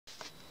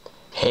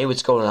Hey,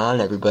 what's going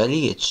on,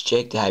 everybody? It's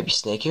Jake the Happy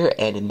Snake here,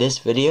 and in this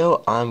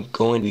video I'm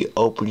going to be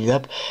opening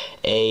up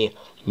a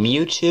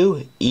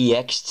Mewtwo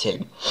EX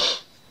tin.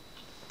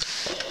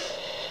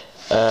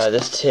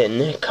 This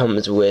tin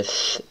comes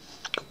with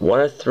 1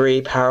 of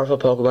 3 powerful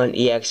Pokemon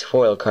EX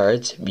foil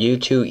cards,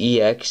 Mewtwo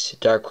EX,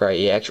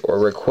 Darkrai EX, or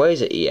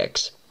Rayquaza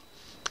EX.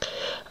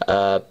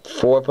 4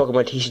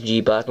 Pokemon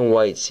TCG Black and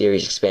White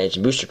Series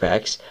expansion booster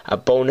packs, a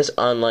bonus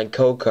online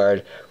code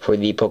card for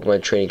the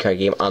Pokemon trading card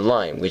game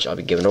online, which I'll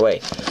be giving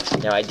away.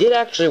 Now, I did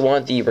actually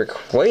want the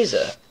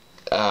Rayquaza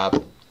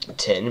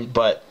tin,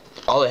 but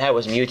all it had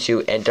was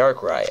Mewtwo and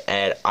Darkrai,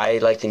 and I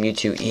like the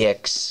Mewtwo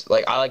EX,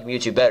 I like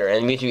Mewtwo better,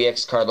 and the Mewtwo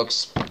EX card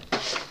looks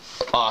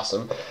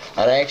awesome.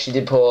 And I actually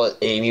did pull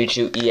a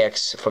Mewtwo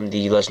EX from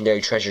the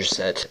Legendary Treasure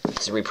set.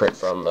 It's a reprint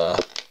from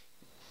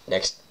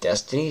Next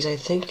Destinies, I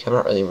think. I'm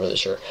not really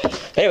sure.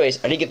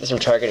 Anyways, I did get this from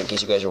Target in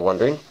case you guys are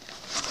wondering.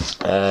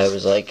 It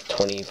was like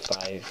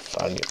 25.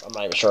 I'm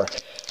not even sure.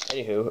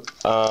 Anywho,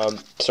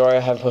 sorry I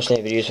haven't posted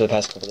any videos for the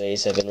past couple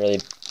days. I've been really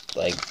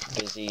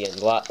busy, and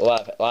a lot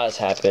has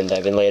happened.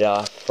 I've been laid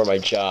off from my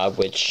job,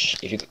 which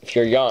if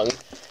you're young,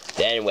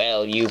 then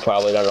well, you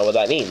probably don't know what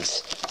that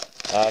means.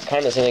 Kind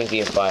of the same thing as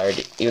being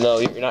fired. Even though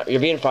you're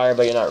being fired,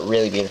 but you're not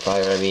really being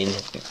fired. I mean,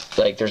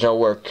 there's no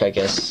work, I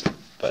guess.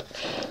 But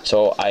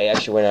so I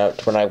actually went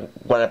out when I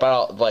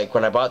bought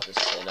this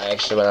tin. I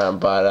actually went out and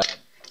bought.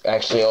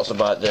 Actually also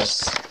bought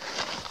this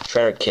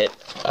trainer kit.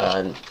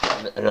 I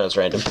know it's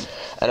random.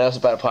 And I also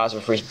bought a plasma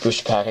free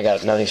booster pack. I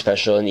got nothing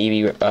special, an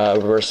EV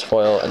reverse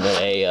foil, and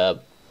then a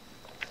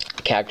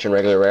Cacturne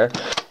regular rare.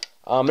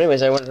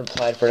 Anyways, I went and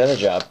applied for another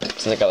job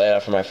since I got laid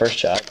off from my first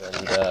job.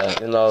 And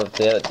even though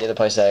the other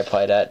place that I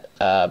applied at,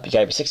 you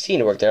gotta be 16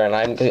 to work there, and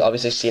I'll be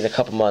 16 in a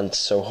couple months,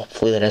 so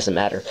hopefully that doesn't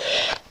matter.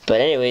 But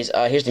anyways,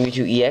 here's the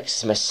Mewtwo EX.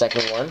 It's my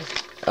second one.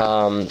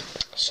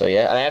 So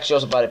yeah, and I actually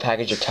also bought a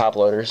package of top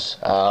loaders.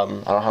 I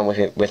don't have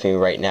them with me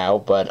right now,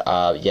 but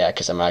yeah,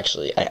 because I'm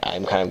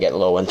kind of getting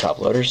low on top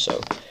loaders.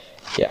 So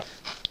yeah,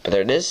 but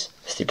there it is.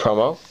 It's the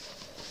promo.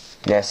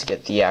 You have to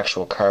get the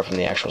actual card from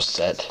the actual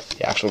set.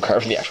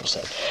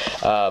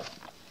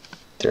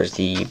 There's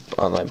the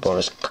online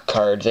bonus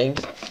card thing.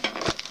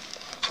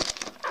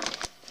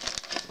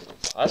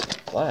 Plasma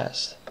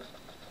Blast.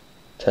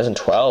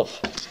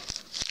 2012.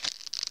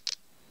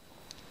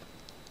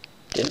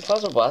 Didn't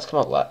Plasma Blast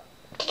come out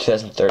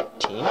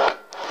 2013?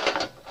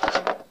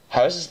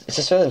 How is this? It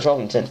says 2012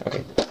 and 10.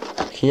 Okay.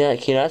 Can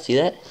you not see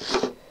that?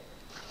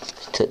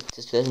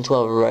 It's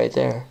 2012 right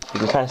there. You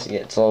can kind of see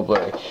it. It's a little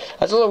blurry.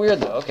 That's a little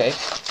weird though. Okay.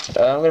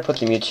 I'm gonna put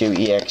the Mewtwo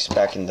EX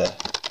back in the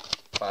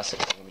plastic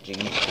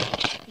thingamajiggy.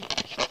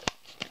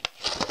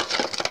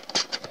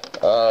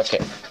 Okay.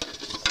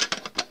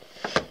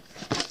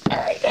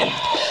 Alright.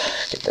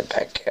 Get that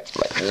back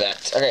like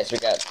that. Okay, so we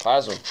got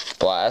Plasma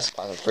Blast,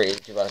 Plasma Freeze,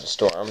 Plasma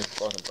Storm,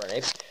 both of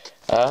Burnape.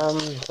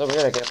 So we're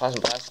gonna get a Plasma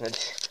Blast, and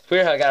it's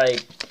weird how I got a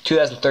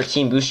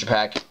 2013 booster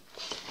pack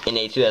in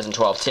a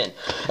 2012 tin.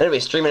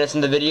 Anyways, 3 minutes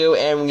in the video,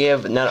 and we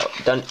have not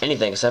done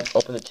anything except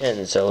open the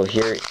tin. So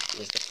here is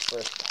the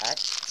first pack.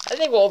 I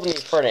think we'll open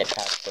the Burnape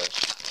pack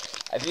first.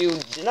 If you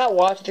did not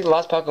watch, I think the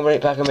last Pokemon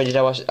pack I did,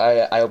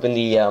 I opened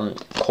the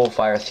Cold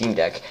Fire theme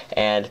deck,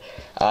 and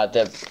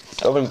the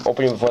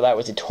opening before that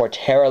was the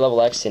Torterra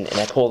level X, and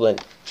I pulled a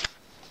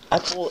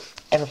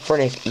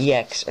Burnape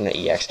EX, or not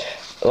EX,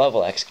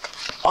 level X.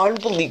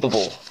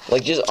 Unbelievable,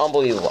 just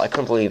unbelievable. I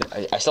couldn't believe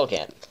it. I still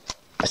can't.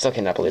 I still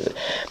cannot believe it.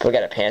 But we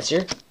got a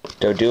Pansear,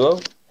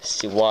 Doduo,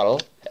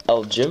 Sewaddle,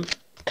 Elgyem,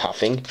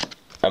 Coughing,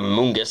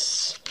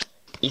 Amoonguss,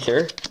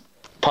 Ether,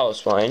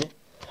 Piloswine.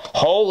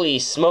 Holy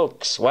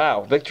smokes!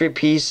 Wow, Victory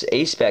Piece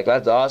A-Spec.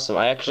 That's awesome.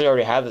 I actually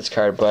already have this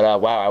card,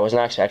 but wow, I was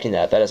not expecting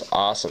that. That is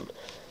awesome.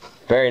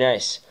 Very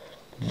nice.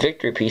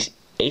 Victory Piece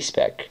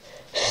A-Spec.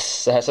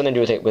 Has something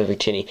to do with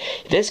Victini.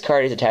 This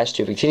card is attached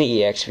to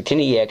Victini EX.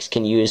 Victini EX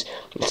can use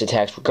its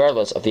attacks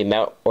regardless of the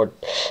amount or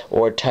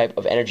type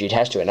of energy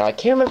attached to it. Now, I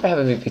can't remember if I have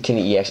a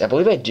Victini EX. I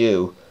believe I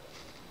do.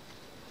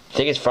 I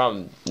think it's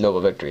from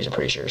Noble Victories, I'm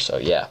pretty sure. So,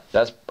 yeah,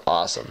 that's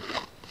awesome.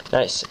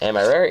 Nice. And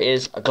my rare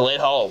is a Gallade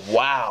Hollow.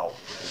 Wow.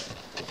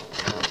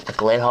 A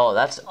Gallade Hollow.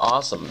 That's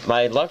awesome.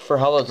 My luck for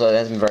Hollows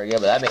hasn't been very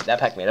good, but that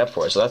pack made up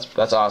for it, so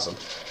that's awesome.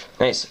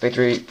 Nice.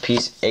 Victory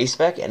Piece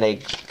A-Spec and a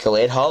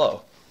Gallade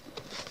Hollow.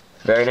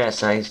 Very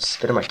nice. And I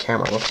spit on my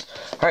camera. Whoops.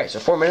 Alright, so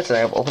 4 minutes and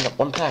I've opened up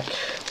one pack.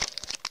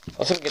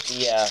 Let's get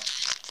the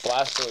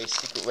Blastoise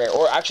secret rare.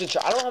 Or actually,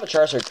 I don't have a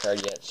Charizard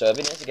card yet, so it'd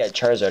be nice to get a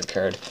Charizard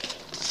card.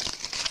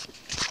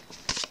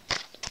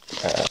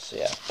 So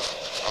yeah.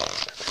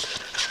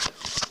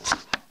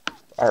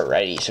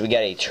 Alrighty, so we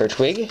got a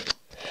Turtwig,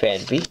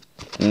 Phanpy,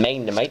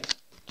 Magnemite,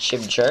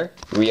 Chimchar,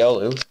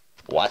 Riolu,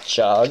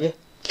 Watchog,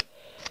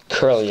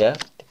 Curlia,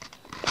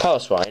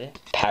 Piloswine,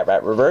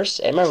 Patrat Reverse,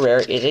 and my rare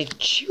is a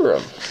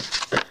Cheerum.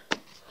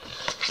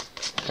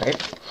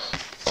 Alright.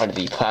 On to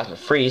the Plasma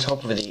Freeze,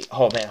 hopefully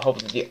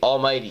the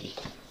almighty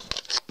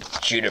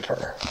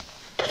Juniper.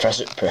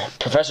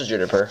 Professor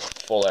Juniper,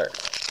 full art.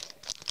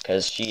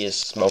 Because she is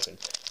smoking.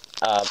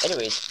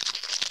 Anyways,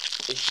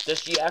 does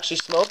she actually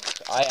smoke?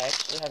 I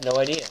actually have no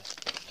idea.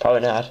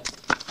 Probably not.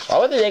 Why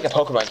would they make a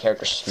Pokemon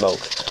character smoke?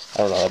 I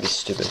don't know, that'd be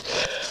stupid.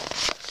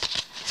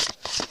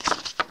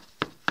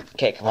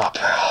 Okay, come on,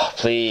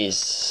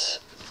 please.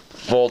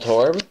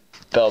 Voltorb,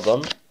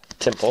 Beldum,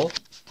 Temple,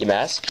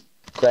 Yamask,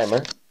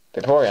 Glamour,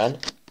 Vaporeon,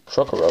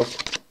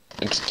 Krokorok,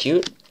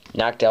 Execute,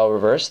 Noctowl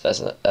Reverse.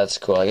 That's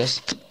cool, I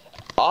guess.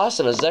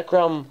 Awesome, a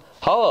Zekrom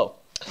Hollow.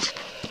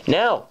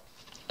 Now,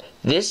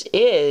 this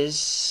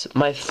is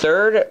my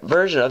third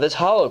version of this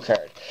Hollow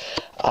card.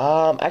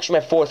 Actually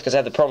my fourth, because I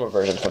have the promo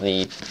version from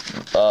the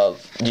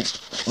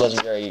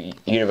Legendary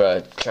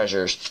Unova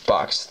Treasures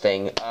box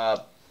thing.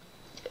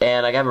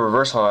 And I got a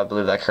reverse hollow, I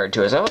believe, that card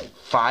too. I have like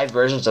 5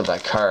 versions of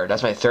that card.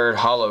 That's my third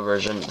hollow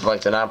version,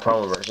 like the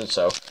non-promo version,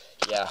 so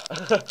yeah.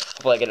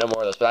 Hopefully I get no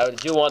more of those. But I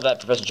do want that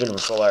Professor Juniper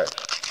full art.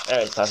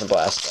 Anyways, Class and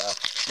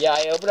Blast. Yeah,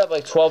 I opened up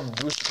like 12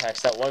 booster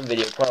packs that one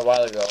video quite a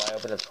while ago. I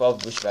opened up 12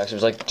 booster packs. It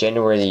was like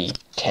January the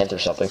 10th or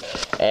something.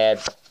 And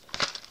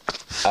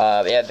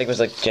yeah, I think it was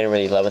like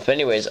January 11th. But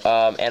anyways,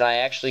 and I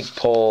actually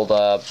pulled, did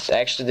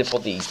pull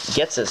the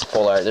Getsis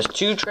full art. There's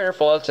 2 trainer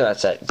full arts in that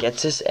set,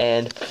 Getsis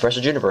and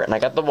Professor Juniper, and I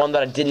got the one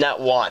that I did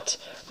not want.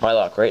 My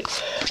luck, right?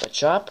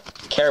 Machop,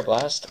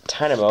 Carablast,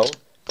 Dynamo,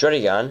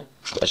 Druddigon,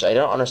 which I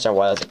don't understand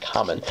why that's a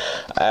common,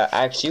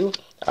 Axew,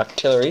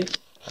 Octillery,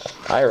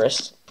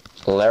 Iris,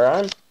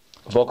 Laron,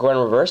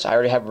 Volcarona Reverse. I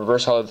already have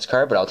Reverse Hollow of this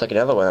card, but I'll take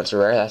another one. That's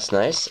rare. That's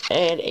nice.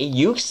 And a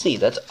Uxie.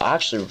 That's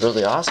actually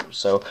really awesome.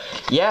 So,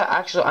 yeah,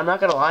 actually, I'm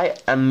not gonna lie.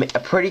 A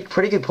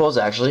pretty good pulls,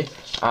 actually.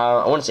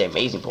 I wouldn't say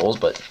amazing pulls,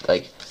 but,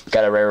 like,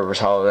 got a rare Reverse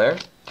Hollow there.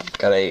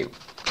 Got a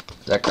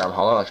Zekrom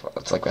Hollow.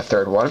 That's like my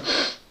third one.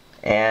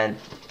 And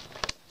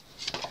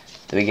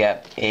then we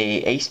got a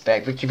Ace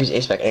Pack, Victory Piece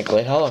Ace Pack, and a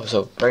Glade Hollow.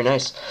 So, very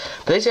nice.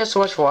 But thanks guys so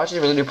much for watching.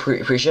 I really do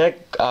appreciate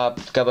it. God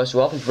bless you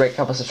all. Please rate,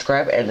 comment,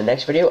 subscribe. And in the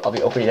next video, I'll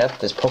be opening up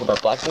this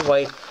Pokemon Black and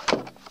White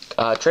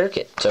trainer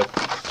kit. So,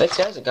 thanks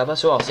guys, and God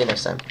bless you all. See you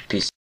next time. Peace.